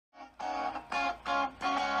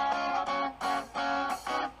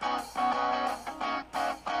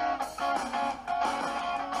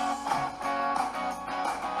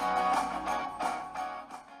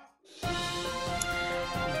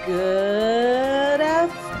Good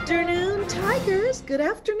afternoon, Tigers. Good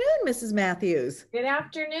afternoon, Mrs. Matthews. Good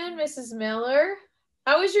afternoon, Mrs. Miller.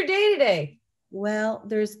 How was your day today? Well,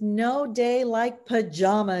 there's no day like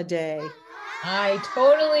pajama day. I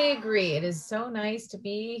totally agree. It is so nice to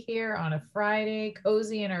be here on a Friday,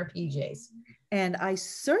 cozy in our PJs. And I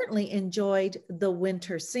certainly enjoyed the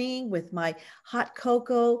winter scene with my hot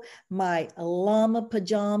cocoa, my llama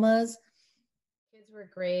pajamas. Kids were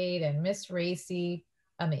great, and Miss Racy,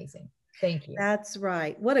 amazing. Thank you. That's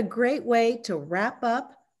right. What a great way to wrap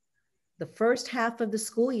up the first half of the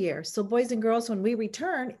school year. So boys and girls, when we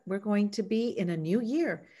return, we're going to be in a new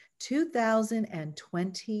year,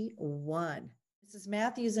 2021. Mrs.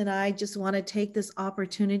 Matthews and I just want to take this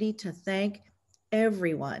opportunity to thank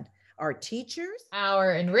everyone, our teachers,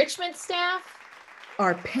 our enrichment staff,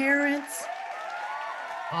 our parents,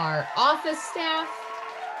 our office staff,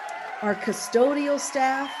 our custodial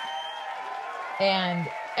staff, and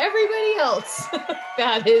everybody else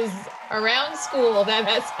that is around school that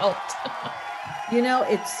has helped. You know,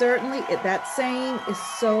 it's certainly, that saying is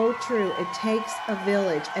so true. It takes a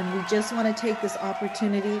village, and we just want to take this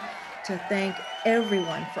opportunity to thank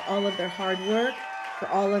everyone for all of their hard work, for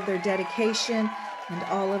all of their dedication, and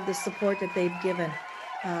all of the support that they've given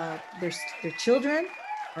their children,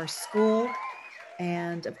 our school,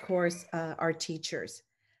 and of course, our teachers.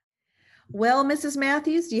 Well, Mrs.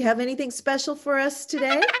 Matthews, do you have anything special for us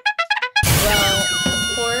today? Well,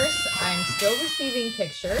 of course, I'm still receiving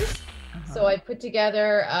pictures. So I put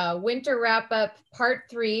together a winter wrap-up part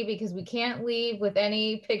 3 because we can't leave with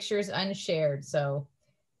any pictures unshared. So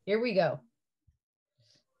here we go.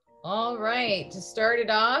 All right, to start it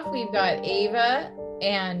off, we've got Ava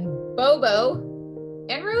and Bobo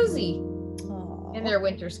and Rosie in their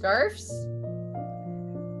winter scarves.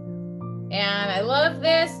 And I love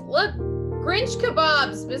this. Look, Grinch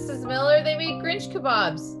kebabs, Mrs. Miller. They made Grinch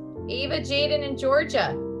kebabs. Ava, Jaden, and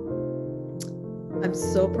Georgia. I'm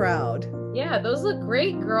so proud. Yeah, those look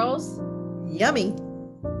great, girls. Yummy.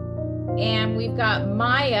 And we've got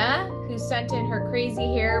Maya, who sent in her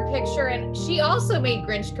crazy hair picture, and she also made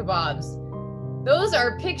Grinch kebabs. Those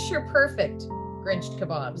are picture perfect Grinch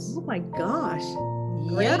kebabs. Oh my gosh.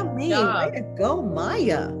 Great Yummy. job. Way to go,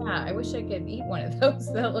 Maya. Yeah, I wish I could eat one of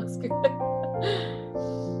those. That looks good.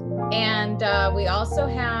 And we also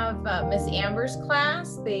have Miss Amber's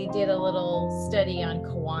class. They did a little study on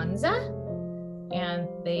Kwanzaa, and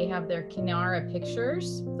they have their Kinara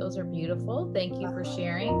pictures. Those are beautiful. Thank you for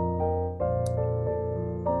sharing.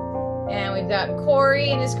 And we've got Corey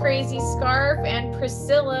in his crazy scarf and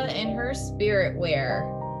Priscilla in her spirit wear.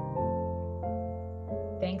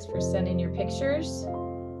 Thanks for sending your pictures.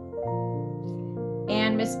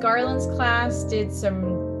 And Miss Garland's class did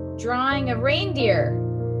some drawing of reindeer.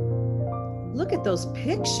 Look at those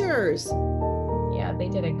pictures. Yeah, they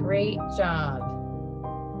did a great job.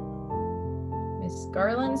 Miss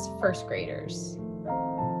Garland's first graders.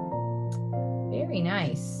 Very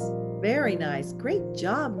nice. Very nice. Great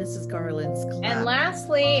job, Mrs. Garland's class. And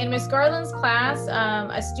lastly, in Miss Garland's class,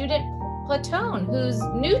 a student, Platone, who's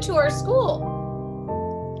new to our school.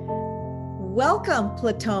 Welcome,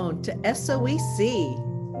 Platone, to SOEC.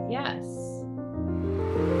 Yes.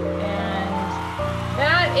 And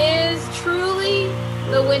that is truly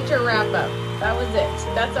the winter wrap-up. That was it.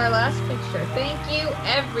 That's our last picture. Thank you,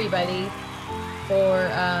 everybody, for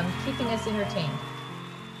keeping us entertained.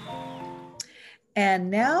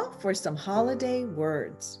 And now for some holiday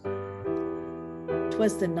words.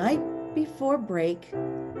 'Twas the night before break,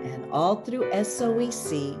 and all through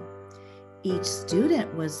SOEC, each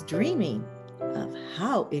student was dreaming of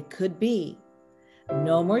how it could be.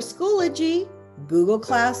 No more Schoology, Google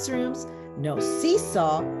Classrooms, no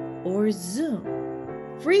Seesaw or Zoom.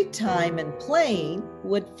 Free time and playing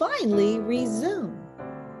would finally resume.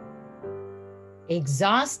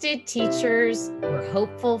 Exhausted teachers were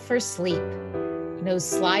hopeful for sleep. No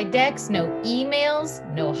slide decks, no emails,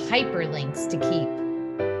 no hyperlinks to keep.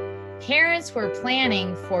 Parents were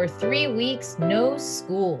planning for 3 weeks no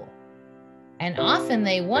school. And often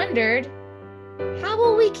they wondered, how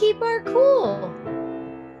will we keep our cool?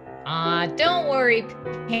 Don't worry,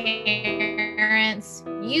 parents,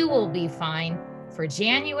 you will be fine. For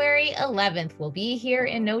January 11th, we'll be here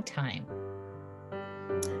in no time.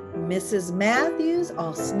 Mrs. Matthews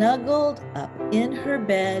all snuggled up in her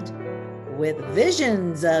bed with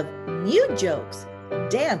visions of new jokes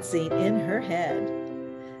dancing in her head.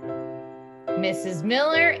 Mrs.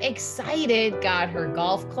 Miller, excited, got her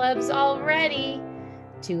golf clubs all ready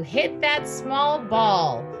to hit that small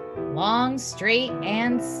ball, long, straight,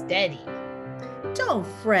 and steady. Don't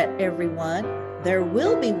fret, everyone. There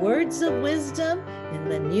will be words of wisdom in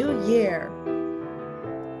the new year.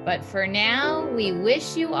 But for now, we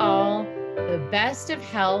wish you all the best of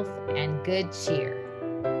health and good cheer.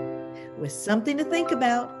 With something to think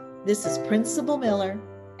about, this is Principal Miller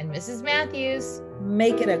And Mrs. Matthews.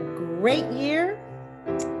 Make it a great year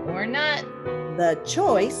Or not. The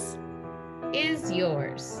choice Is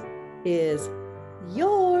yours. is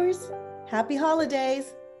yours. Happy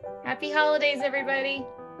holidays. Happy holidays, everybody.